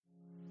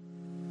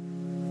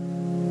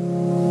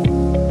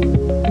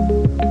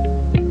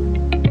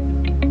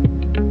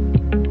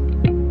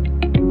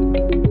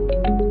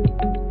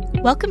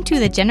Welcome to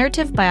the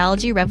Generative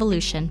Biology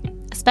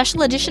Revolution, a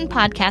special edition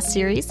podcast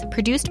series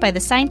produced by the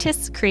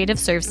Scientists Creative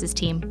Services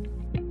team.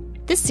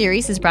 This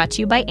series is brought to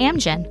you by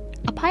Amgen,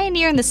 a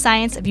pioneer in the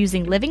science of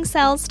using living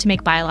cells to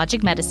make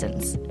biologic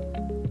medicines.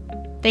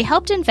 They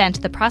helped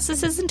invent the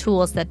processes and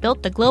tools that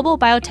built the global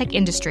biotech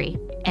industry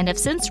and have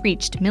since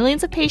reached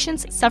millions of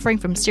patients suffering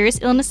from serious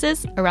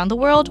illnesses around the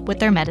world with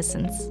their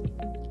medicines.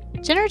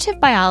 Generative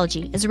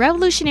biology is a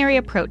revolutionary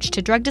approach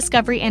to drug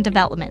discovery and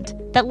development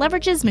that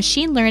leverages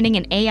machine learning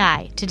and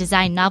AI to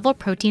design novel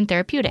protein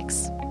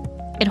therapeutics.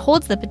 It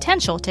holds the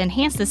potential to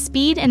enhance the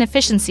speed and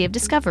efficiency of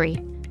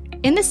discovery.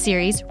 In this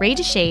series, Ray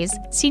Deshays,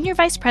 Senior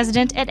Vice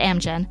President at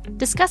Amgen,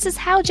 discusses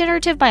how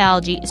generative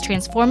biology is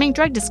transforming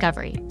drug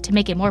discovery to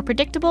make it more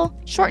predictable,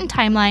 shorten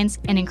timelines,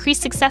 and increase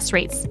success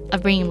rates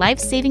of bringing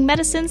life-saving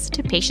medicines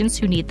to patients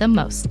who need them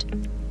most.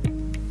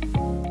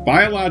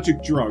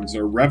 Biologic drugs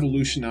are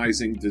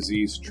revolutionizing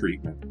disease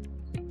treatment.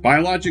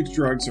 Biologic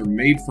drugs are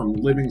made from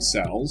living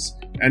cells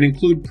and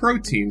include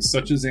proteins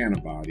such as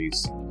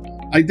antibodies.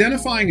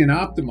 Identifying and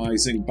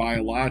optimizing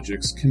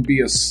biologics can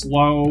be a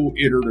slow,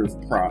 iterative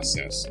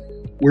process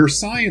where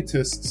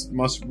scientists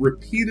must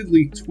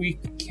repeatedly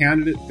tweak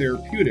candidate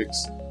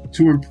therapeutics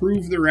to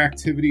improve their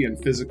activity and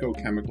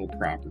physicochemical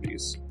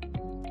properties.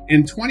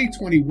 In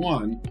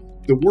 2021,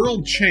 the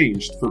world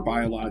changed for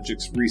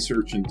biologics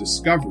research and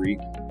discovery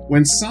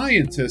when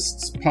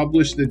scientists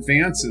published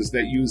advances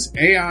that use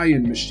AI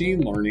and machine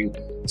learning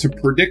to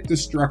predict the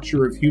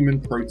structure of human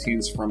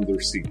proteins from their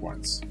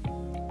sequence.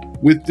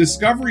 With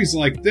discoveries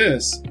like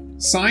this,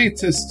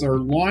 scientists are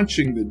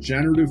launching the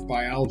generative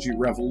biology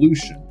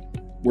revolution,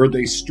 where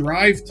they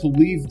strive to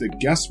leave the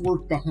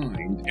guesswork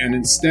behind and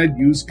instead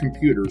use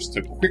computers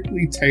to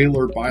quickly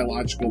tailor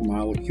biological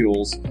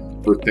molecules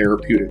for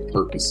therapeutic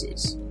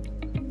purposes.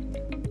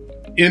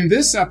 In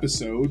this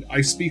episode,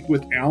 I speak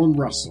with Alan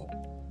Russell,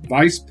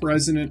 Vice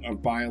President of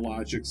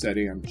Biologics at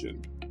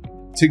Amgen.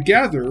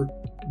 Together,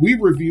 we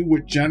review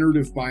what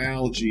generative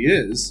biology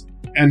is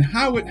and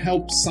how it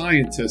helps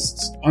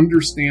scientists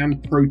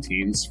understand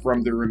proteins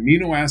from their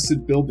amino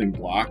acid building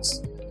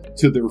blocks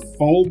to their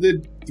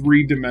folded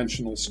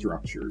three-dimensional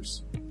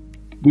structures.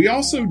 We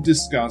also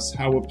discuss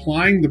how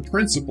applying the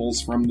principles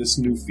from this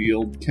new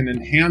field can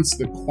enhance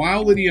the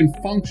quality and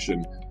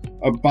function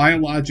of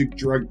biologic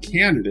drug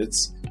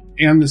candidates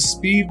and the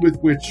speed with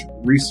which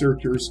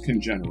researchers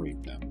can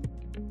generate them.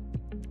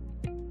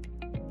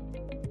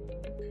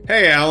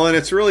 Hey, Alan,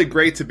 it's really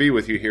great to be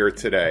with you here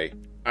today.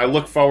 I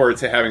look forward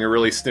to having a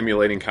really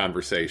stimulating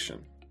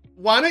conversation.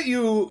 Why don't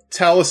you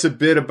tell us a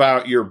bit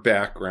about your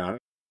background?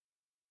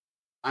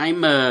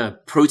 I'm a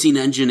protein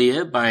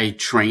engineer by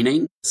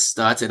training.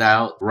 Started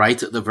out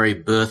right at the very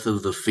birth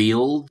of the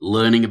field,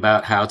 learning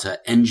about how to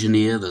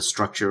engineer the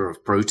structure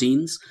of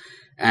proteins,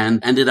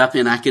 and ended up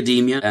in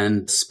academia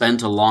and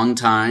spent a long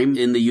time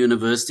in the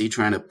university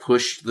trying to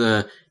push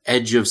the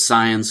edge of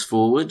science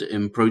forward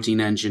in protein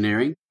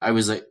engineering. I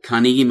was at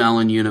Carnegie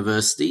Mellon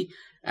University,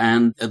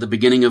 and at the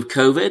beginning of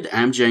COVID,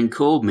 Amgen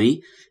called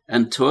me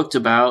and talked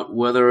about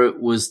whether it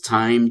was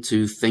time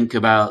to think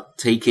about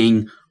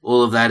taking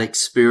all of that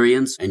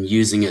experience and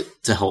using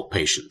it to help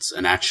patients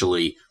and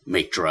actually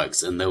make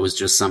drugs. And there was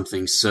just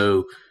something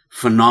so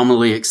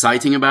phenomenally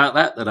exciting about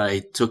that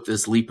I took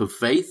this leap of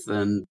faith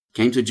and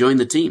came to join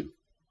the team.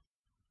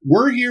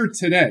 We're here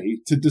today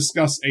to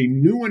discuss a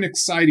new and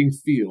exciting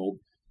field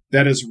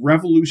that is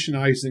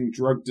revolutionizing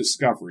drug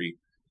discovery.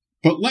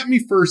 But let me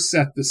first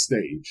set the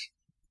stage.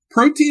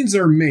 Proteins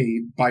are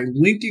made by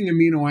linking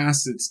amino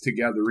acids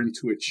together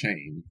into a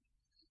chain.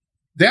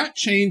 That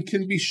chain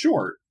can be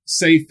short,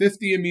 say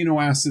 50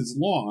 amino acids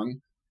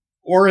long,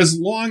 or as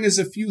long as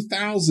a few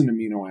thousand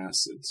amino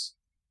acids.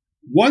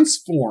 Once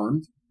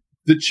formed,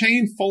 the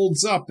chain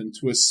folds up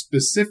into a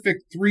specific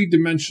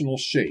three-dimensional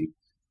shape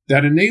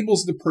that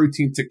enables the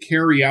protein to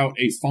carry out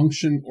a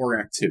function or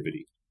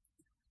activity.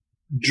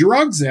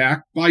 Drugs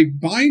act by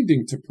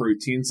binding to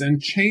proteins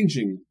and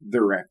changing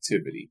their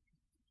activity.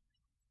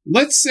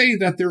 Let's say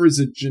that there is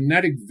a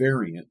genetic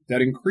variant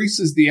that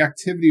increases the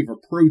activity of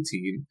a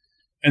protein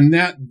and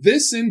that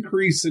this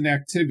increase in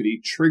activity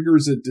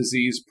triggers a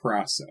disease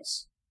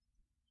process.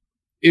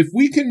 If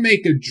we can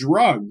make a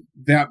drug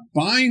that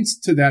binds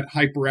to that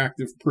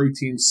hyperactive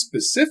protein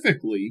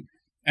specifically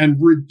and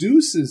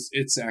reduces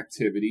its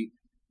activity,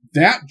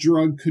 that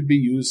drug could be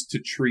used to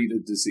treat a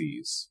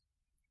disease.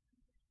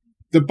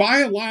 The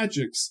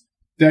biologics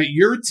that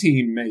your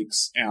team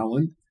makes,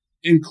 Alan,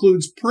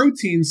 includes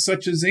proteins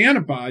such as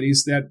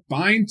antibodies that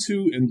bind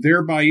to and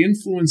thereby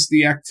influence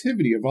the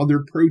activity of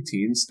other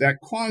proteins that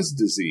cause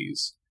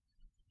disease.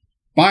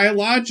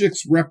 Biologics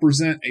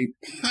represent a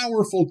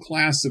powerful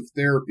class of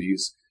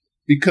therapies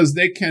because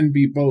they can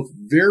be both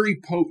very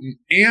potent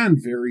and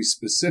very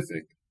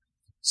specific,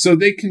 so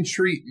they can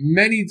treat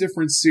many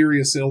different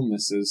serious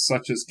illnesses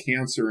such as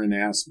cancer and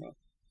asthma.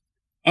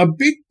 A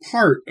big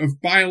part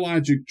of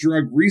biologic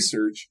drug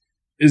research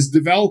is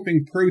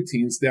developing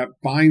proteins that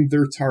bind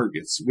their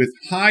targets with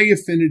high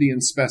affinity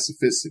and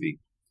specificity.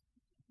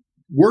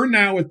 We're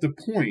now at the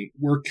point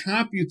where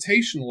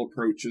computational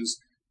approaches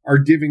are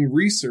giving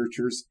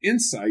researchers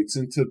insights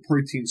into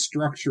protein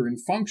structure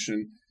and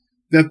function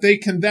that they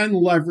can then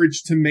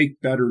leverage to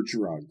make better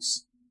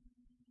drugs.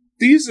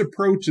 These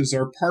approaches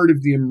are part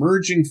of the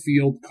emerging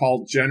field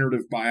called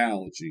generative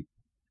biology.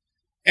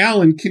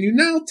 Alan, can you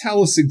now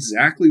tell us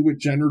exactly what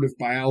generative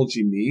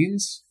biology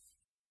means?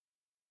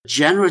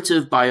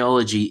 Generative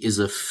biology is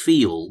a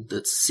field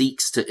that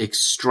seeks to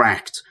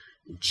extract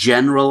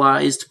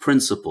generalized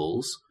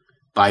principles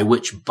by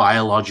which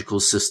biological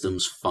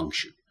systems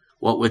function.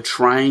 What we're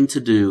trying to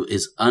do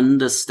is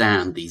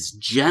understand these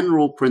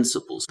general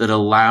principles that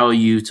allow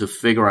you to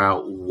figure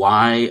out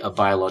why a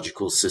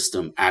biological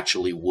system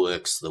actually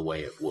works the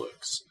way it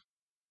works.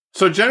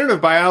 So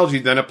generative biology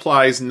then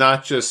applies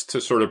not just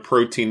to sort of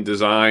protein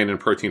design and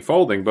protein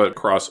folding, but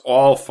across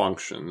all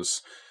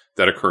functions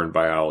that occur in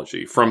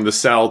biology, from the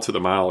cell to the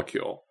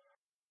molecule.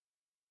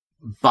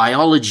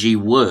 Biology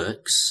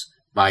works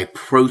by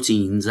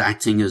proteins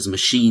acting as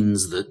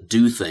machines that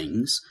do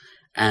things,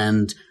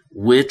 and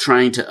we're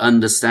trying to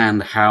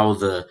understand how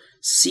the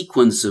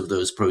sequence of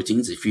those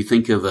proteins, if you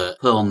think of a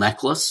pearl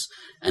necklace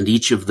and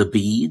each of the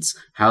beads,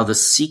 how the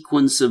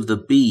sequence of the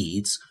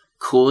beads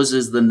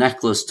causes the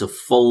necklace to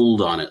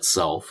fold on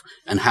itself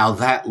and how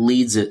that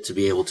leads it to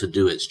be able to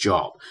do its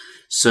job.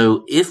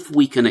 So if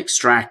we can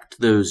extract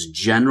those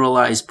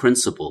generalized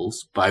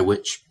principles by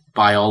which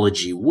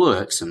biology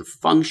works and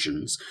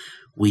functions,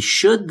 we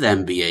should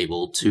then be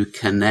able to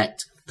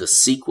connect the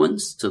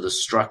sequence to the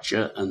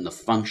structure and the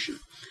function.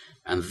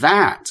 And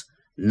that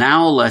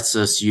now lets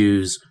us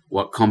use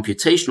what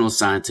computational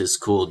scientists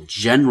call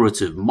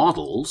generative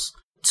models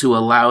to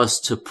allow us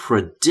to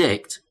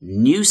predict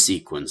new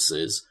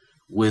sequences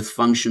with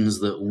functions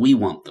that we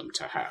want them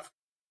to have.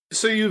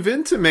 So you've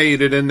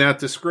intimated in that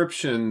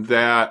description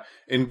that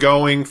in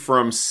going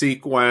from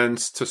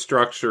sequence to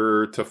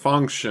structure to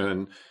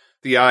function,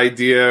 the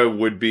idea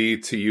would be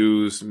to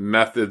use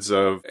methods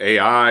of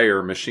AI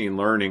or machine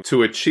learning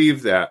to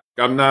achieve that.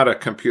 I'm not a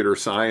computer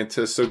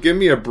scientist, so give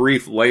me a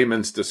brief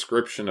layman's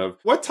description of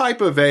what type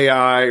of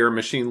AI or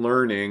machine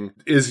learning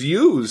is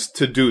used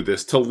to do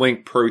this, to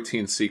link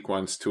protein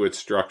sequence to its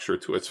structure,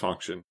 to its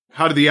function.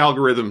 How do the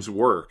algorithms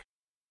work?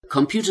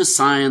 Computer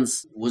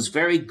science was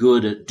very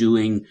good at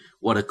doing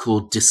what are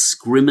called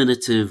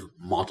discriminative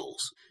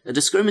models. A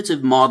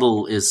discriminative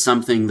model is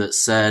something that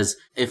says,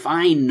 if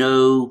I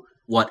know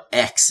what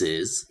X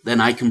is,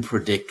 then I can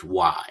predict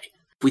Y.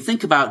 If we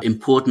think about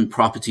important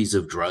properties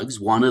of drugs,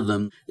 one of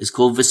them is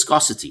called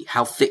viscosity,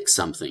 how thick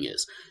something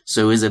is.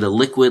 So is it a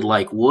liquid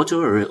like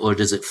water or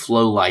does it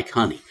flow like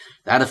honey?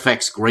 That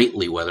affects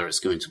greatly whether it's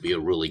going to be a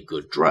really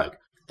good drug.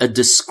 A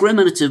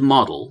discriminative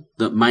model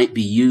that might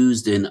be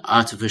used in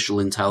artificial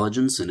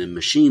intelligence and in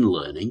machine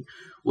learning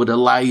would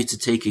allow you to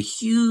take a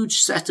huge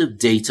set of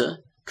data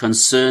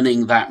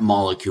concerning that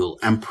molecule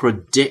and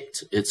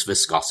predict its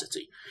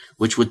viscosity,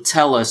 which would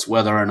tell us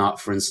whether or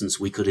not, for instance,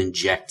 we could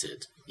inject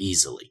it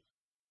easily.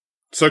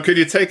 So could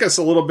you take us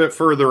a little bit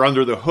further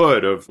under the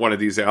hood of one of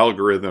these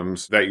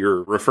algorithms that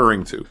you're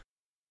referring to?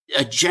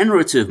 A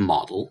generative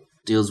model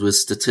deals with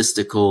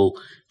statistical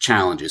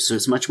challenges, so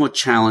it's much more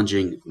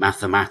challenging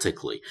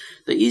mathematically.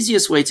 The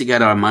easiest way to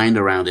get our mind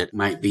around it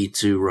might be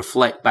to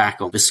reflect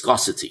back on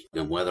viscosity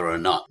and whether or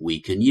not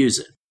we can use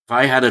it. If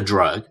I had a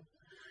drug,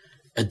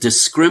 a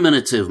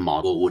discriminative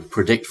model would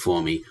predict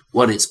for me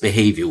what its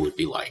behavior would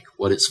be like,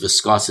 what its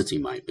viscosity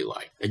might be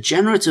like. A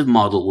generative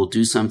model will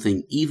do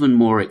something even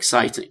more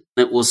exciting.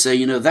 It will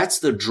say, that's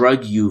the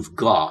drug you've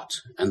got,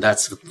 and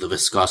that's the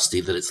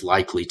viscosity that it's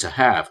likely to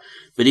have.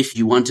 But if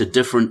you want a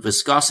different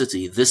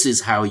viscosity, this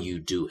is how you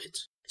do it.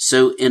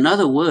 So in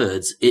other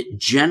words, it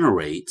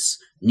generates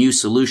new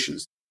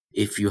solutions.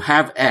 If you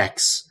have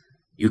X,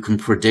 you can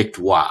predict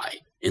Y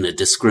in a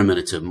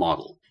discriminative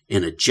model.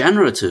 In a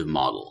generative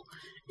model,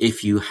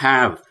 if you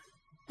have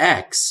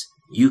X,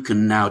 you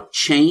can now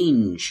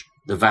change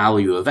the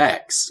value of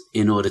X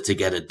in order to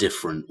get a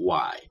different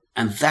Y.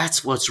 And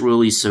that's what's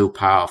really so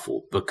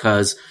powerful,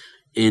 because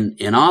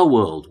in our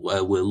world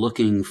where we're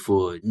looking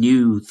for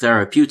new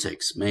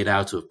therapeutics made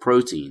out of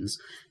proteins,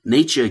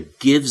 nature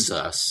gives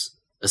us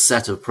a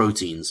set of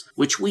proteins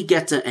which we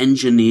get to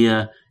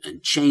engineer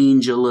and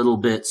change a little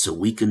bit so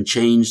we can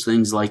change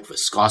things like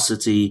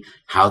viscosity,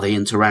 how they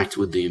interact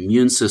with the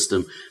immune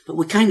system, but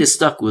we're kind of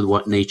stuck with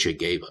what nature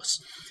gave us.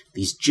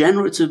 These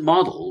generative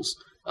models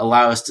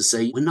allow us to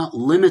say we're not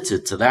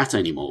limited to that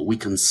anymore. We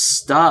can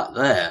start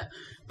there,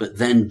 but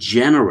then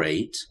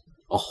generate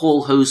a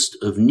whole host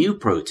of new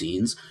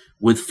proteins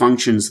with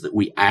functions that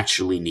we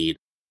actually need.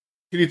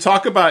 Can you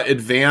talk about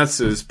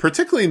advances,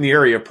 particularly in the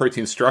area of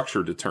protein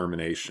structure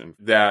determination,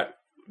 that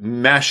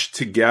mesh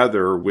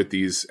together with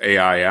these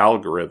AI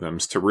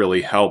algorithms to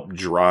really help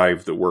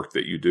drive the work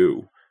that you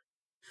do?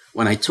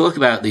 When I talk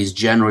about these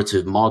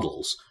generative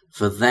models,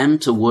 for them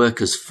to work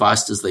as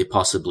fast as they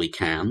possibly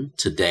can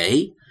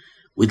today,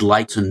 we'd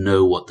like to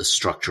know what the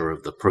structure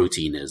of the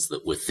protein is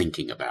that we're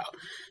thinking about.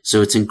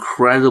 So it's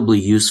incredibly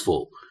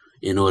useful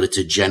in order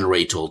to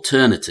generate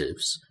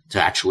alternatives to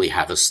actually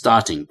have a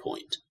starting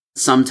point.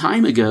 Some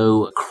time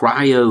ago,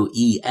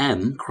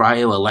 cryo-EM,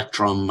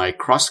 cryo-electron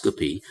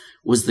microscopy,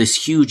 was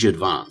this huge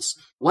advance.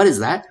 What is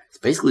that? It's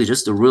basically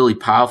just a really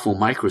powerful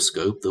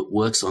microscope that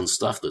works on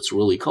stuff that's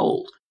really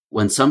cold.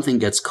 When something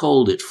gets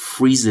cold, it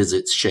freezes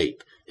its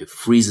shape. It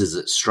freezes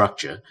its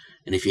structure.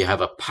 And if you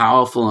have a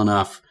powerful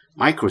enough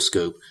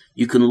microscope,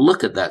 you can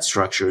look at that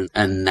structure,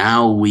 and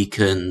now we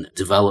can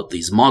develop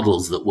these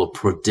models that will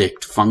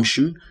predict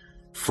function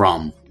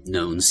from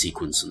known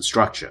sequence and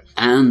structure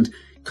and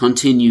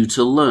continue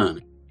to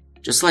learn.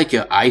 Just like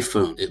your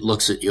iPhone, it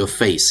looks at your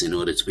face in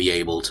order to be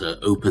able to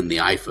open the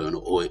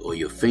iPhone or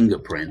your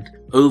fingerprint.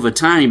 Over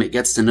time, it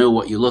gets to know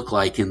what you look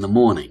like in the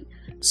morning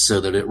so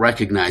that it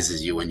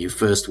recognizes you when you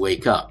first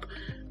wake up.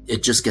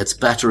 It just gets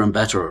better and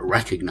better at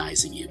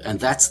recognizing you. And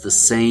that's the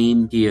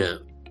same here.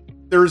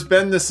 There's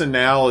been this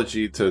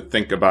analogy to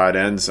think about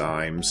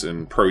enzymes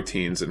and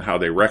proteins and how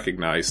they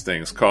recognize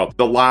things called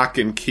the lock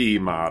and key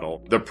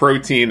model. The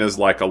protein is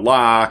like a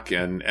lock,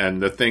 and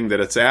the thing that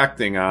it's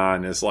acting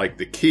on is like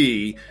the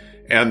key.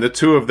 And the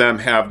two of them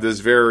have this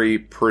very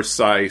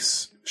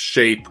precise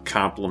shape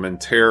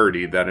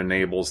complementarity that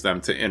enables them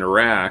to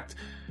interact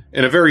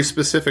in a very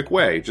specific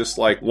way, just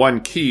like one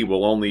key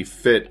will only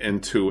fit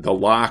into the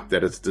lock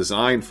that it's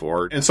designed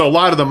for. And so a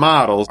lot of the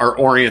models are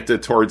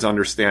oriented towards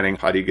understanding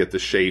how do you get the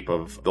shape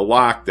of the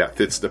lock that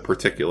fits the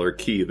particular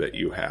key that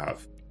you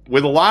have.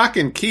 With a lock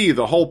and key,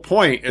 the whole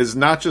point is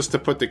not just to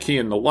put the key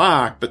in the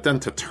lock, but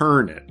then to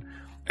turn it.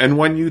 And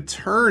when you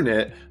turn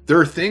it, there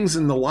are things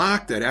in the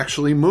lock that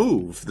actually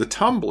move, the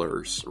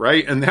tumblers,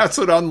 right? And that's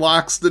what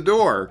unlocks the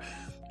door.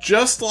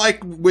 Just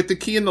like with the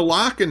key in the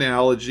lock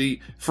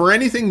analogy, for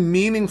anything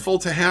meaningful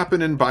to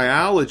happen in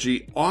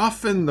biology,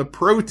 often the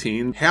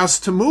protein has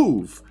to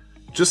move,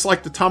 just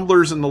like the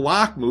tumblers in the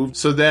lock move,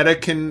 so that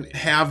it can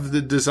have the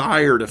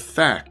desired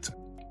effect.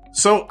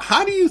 So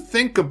how do you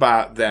think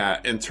about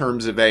that in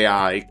terms of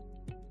AI?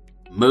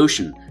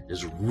 Motion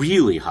is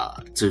really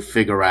hard to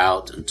figure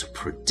out and to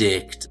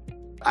predict.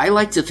 I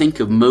like to think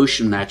of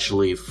motion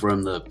actually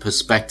from the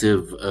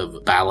perspective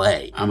of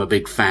ballet. I'm a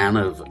big fan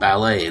of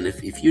ballet, and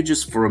if you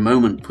just for a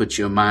moment put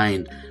your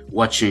mind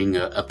watching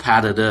a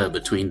pas de deux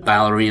between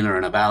ballerina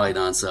and a ballet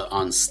dancer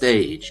on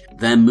stage,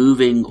 they're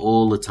moving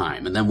all the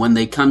time. And then when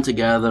they come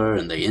together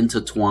and they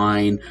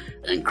intertwine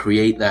and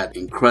create that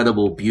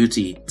incredible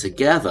beauty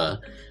together,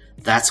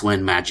 that's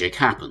when magic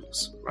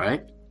happens,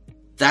 right?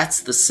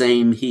 That's the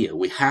same here.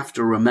 We have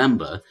to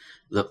remember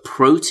that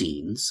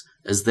proteins,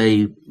 as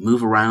they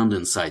move around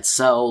inside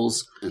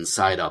cells,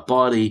 inside our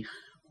body,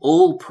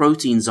 all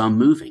proteins are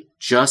moving,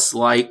 just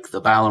like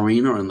the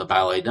ballerina and the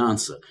ballet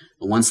dancer.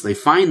 And once they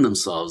find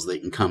themselves, they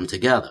can come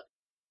together.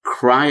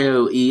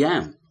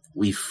 Cryo-EM,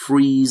 we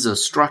freeze a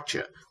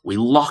structure. We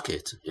lock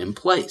it in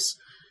place.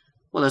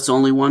 Well, that's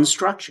only one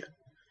structure.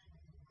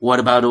 What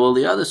about all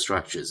the other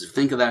structures? If you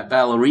think of that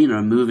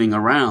ballerina moving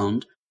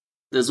around,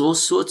 there's all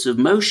sorts of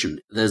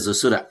motion. There's a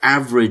sort of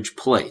average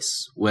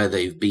place where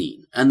they've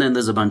been, and then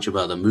there's a bunch of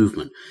other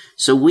movement.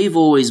 So we've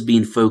always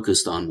been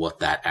focused on what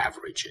that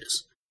average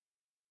is.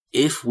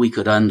 If we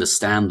could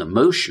understand the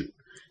motion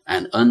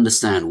and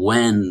understand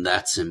when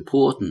that's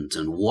important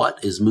and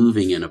what is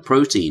moving in a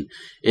protein,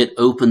 it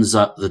opens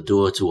up the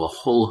door to a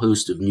whole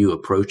host of new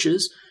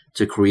approaches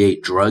to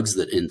create drugs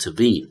that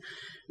intervene.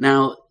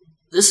 Now,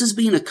 this has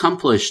been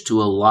accomplished to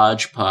a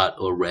large part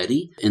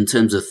already in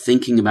terms of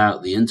thinking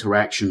about the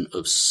interaction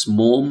of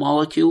small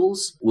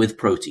molecules with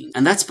protein.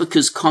 And that's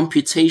because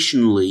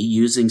computationally,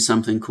 using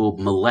something called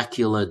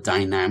molecular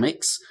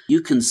dynamics, you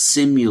can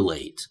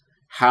simulate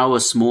how a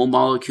small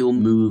molecule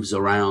moves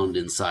around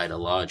inside a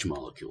large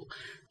molecule.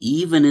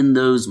 Even in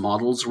those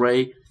models,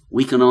 Ray,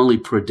 we can only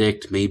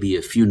predict maybe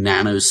a few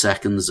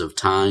nanoseconds of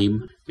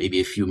time, maybe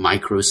a few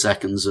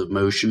microseconds of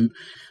motion.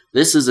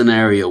 This is an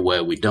area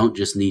where we don't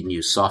just need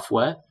new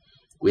software.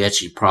 We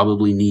actually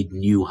probably need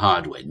new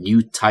hardware,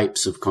 new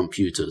types of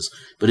computers.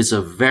 But it's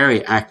a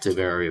very active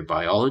area of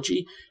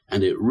biology,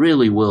 and it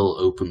really will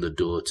open the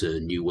door to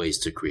new ways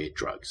to create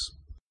drugs.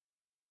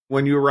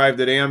 When you arrived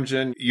at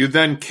Amgen, you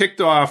then kicked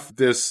off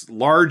this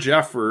large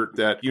effort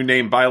that you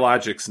named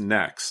Biologics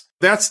Next.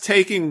 That's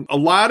taking a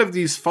lot of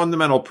these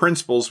fundamental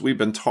principles we've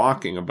been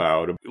talking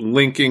about,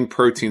 linking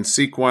protein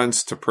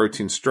sequence to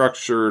protein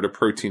structure to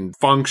protein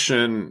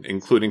function,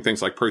 including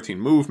things like protein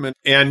movement,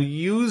 and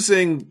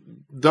using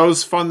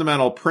those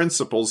fundamental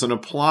principles and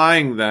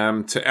applying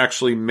them to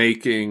actually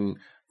making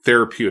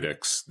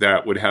therapeutics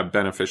that would have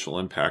beneficial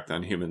impact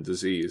on human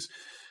disease.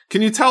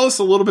 Can you tell us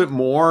a little bit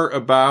more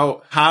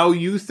about how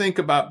you think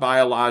about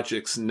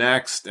Biologics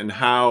Next and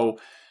how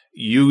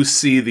you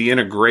see the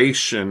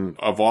integration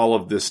of all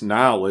of this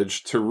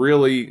knowledge to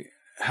really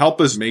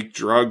help us make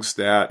drugs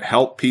that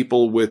help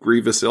people with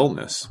grievous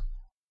illness?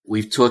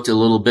 We've talked a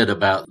little bit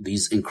about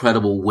these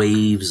incredible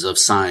waves of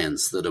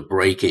science that are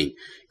breaking: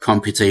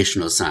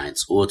 computational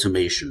science,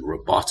 automation,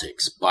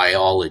 robotics,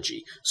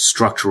 biology,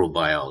 structural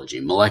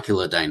biology,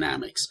 molecular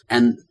dynamics.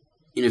 And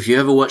if you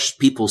ever watched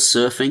people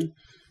surfing,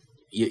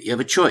 you have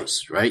a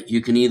choice, right?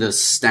 You can either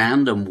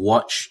stand and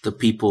watch the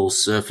people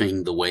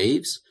surfing the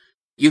waves.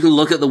 You can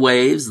look at the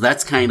waves.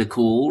 That's kind of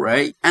cool,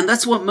 right? And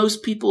that's what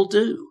most people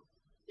do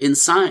in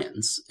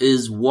science,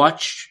 is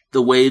watch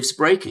the waves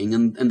breaking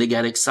and they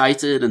get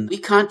excited. And we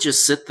can't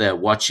just sit there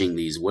watching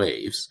these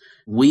waves.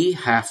 We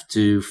have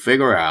to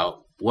figure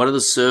out what are the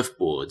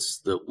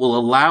surfboards that will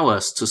allow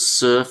us to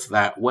surf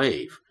that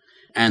wave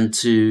and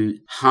to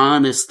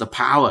harness the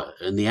power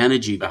and the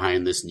energy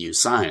behind this new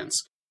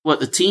science. What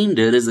the team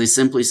did is they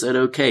simply said,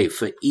 okay,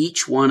 for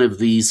each one of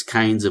these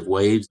kinds of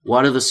waves,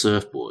 what are the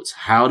surfboards?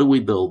 How do we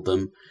build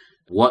them?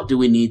 What do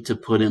we need to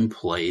put in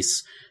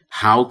place?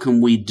 How can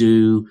we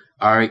do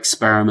our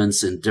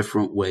experiments in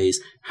different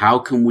ways? How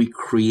can we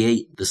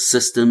create the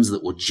systems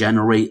that will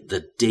generate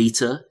the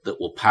data that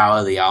will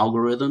power the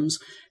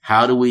algorithms?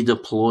 How do we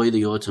deploy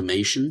the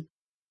automation?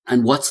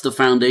 And what's the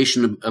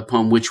foundation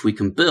upon which we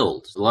can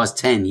build? The last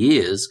 10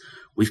 years,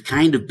 we've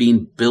kind of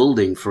been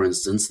building, for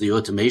instance, the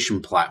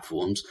automation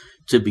platforms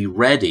to be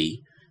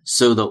ready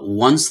so that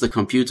once the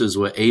computers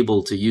were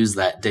able to use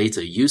that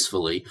data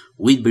usefully,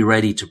 we'd be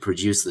ready to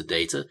produce the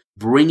data.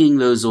 Bringing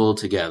those all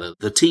together,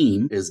 the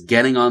team is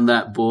getting on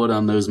that board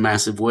on those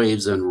massive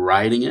waves and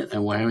riding it,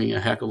 and we're having a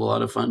heck of a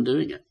lot of fun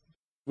doing it.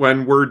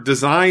 When we're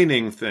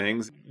designing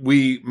things,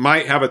 we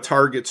might have a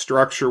target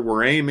structure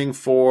we're aiming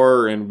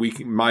for, and we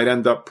might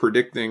end up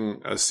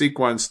predicting a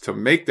sequence to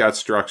make that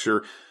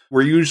structure.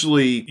 We're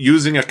usually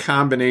using a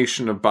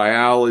combination of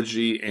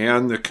biology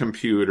and the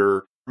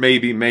computer,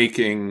 maybe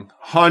making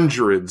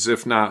hundreds,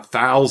 if not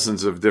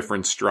thousands of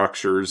different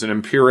structures and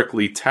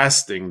empirically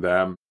testing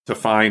them to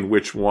find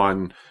which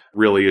one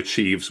really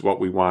achieves what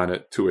we want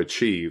it to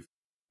achieve.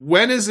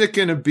 When is it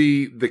going to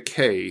be the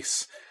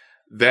case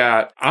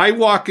that I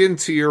walk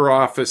into your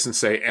office and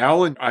say,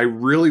 Alan, I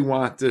really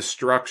want this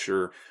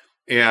structure,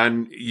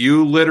 and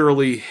you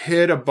literally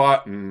hit a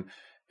button,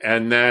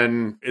 and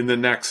then in the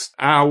next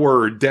hour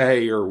or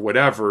day or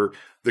whatever,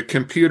 the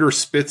computer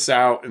spits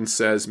out and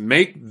says,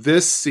 make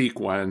this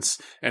sequence,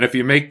 and if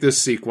you make this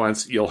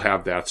sequence, you'll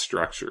have that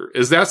structure.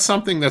 Is that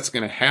something that's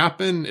going to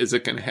happen? Is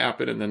it going to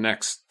happen in the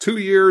next 2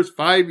 years,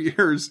 5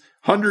 years,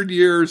 100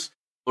 years?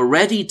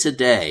 Already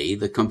today,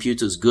 the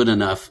computer's good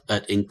enough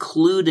at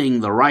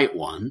including the right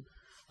one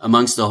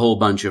amongst a whole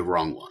bunch of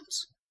wrong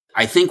ones.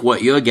 I think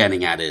what you're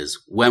getting at is,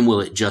 when will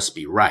it just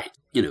be right?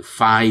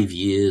 5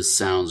 years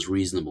sounds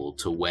reasonable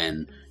to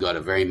when you've got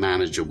a very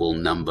manageable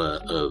number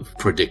of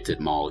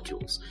predicted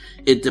molecules.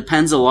 It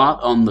depends a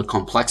lot on the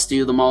complexity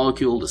of the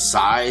molecule, the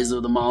size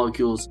of the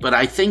molecules, but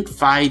I think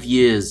 5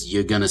 years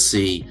you're going to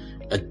see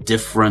a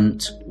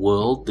different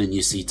world than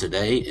you see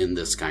today in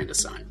this kind of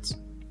science.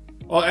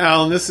 Well,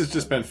 Alan, this has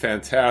just been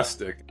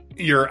fantastic.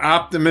 Your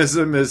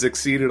optimism is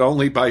exceeded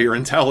only by your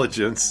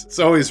intelligence. It's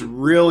always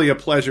really a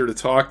pleasure to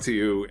talk to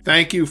you.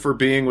 Thank you for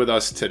being with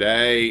us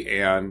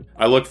today, and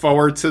I look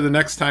forward to the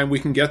next time we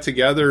can get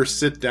together,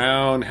 sit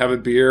down, have a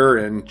beer,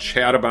 and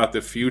chat about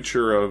the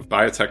future of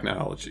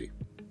biotechnology.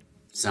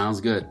 Sounds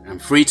good. I'm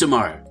free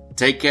tomorrow.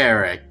 Take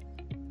care, Eric.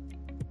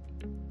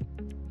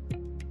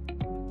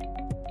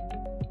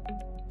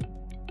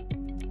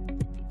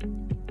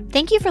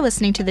 Thank you for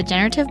listening to the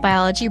Generative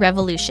Biology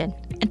Revolution,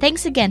 and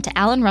thanks again to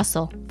Alan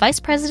Russell, Vice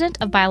President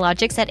of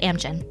Biologics at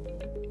Amgen.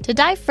 To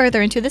dive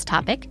further into this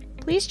topic,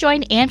 please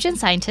join Amgen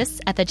scientists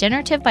at the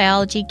Generative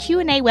Biology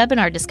Q&A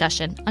webinar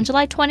discussion on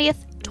July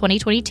 20th,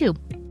 2022.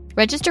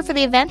 Register for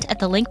the event at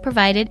the link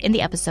provided in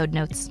the episode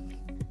notes.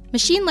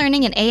 Machine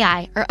learning and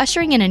AI are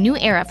ushering in a new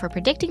era for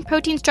predicting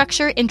protein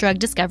structure in drug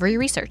discovery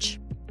research.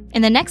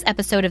 In the next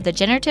episode of the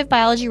Generative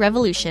Biology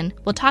Revolution,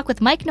 we'll talk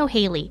with Mike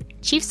Nohaley,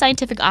 Chief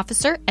Scientific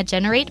Officer at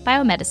Generate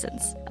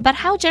Biomedicines, about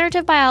how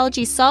generative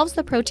biology solves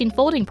the protein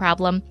folding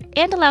problem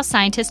and allows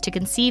scientists to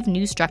conceive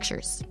new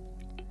structures.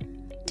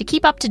 To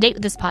keep up to date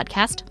with this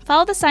podcast,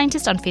 follow The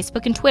Scientist on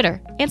Facebook and Twitter,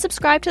 and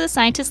subscribe to The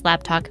Scientist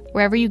Lab Talk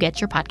wherever you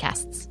get your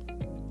podcasts.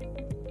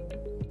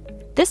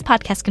 This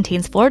podcast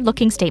contains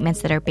forward-looking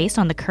statements that are based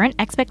on the current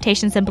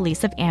expectations and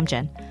beliefs of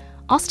Amgen.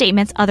 All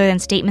statements other than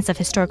statements of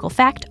historical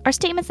fact are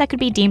statements that could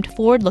be deemed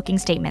forward-looking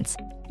statements,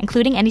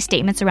 including any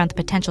statements around the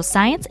potential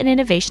science and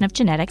innovation of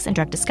genetics and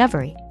drug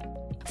discovery.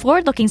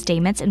 Forward-looking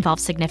statements involve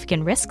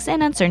significant risks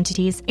and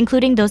uncertainties,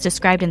 including those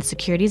described in the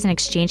Securities and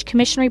Exchange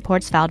Commission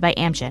reports filed by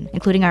Amgen,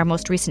 including our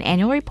most recent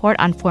annual report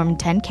on Form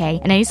 10-K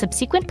and any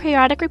subsequent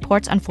periodic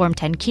reports on Form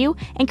 10-Q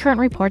and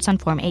current reports on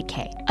Form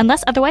 8-K.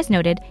 Unless otherwise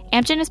noted,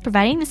 Amgen is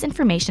providing this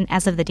information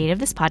as of the date of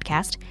this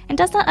podcast and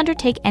does not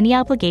undertake any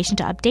obligation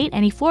to update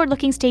any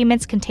forward-looking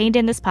statements contained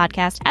in this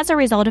podcast as a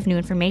result of new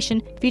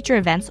information, future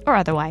events, or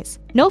otherwise.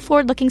 No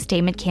forward-looking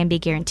statement can be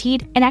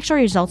guaranteed, and actual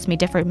results may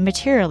differ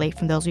materially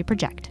from those we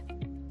project.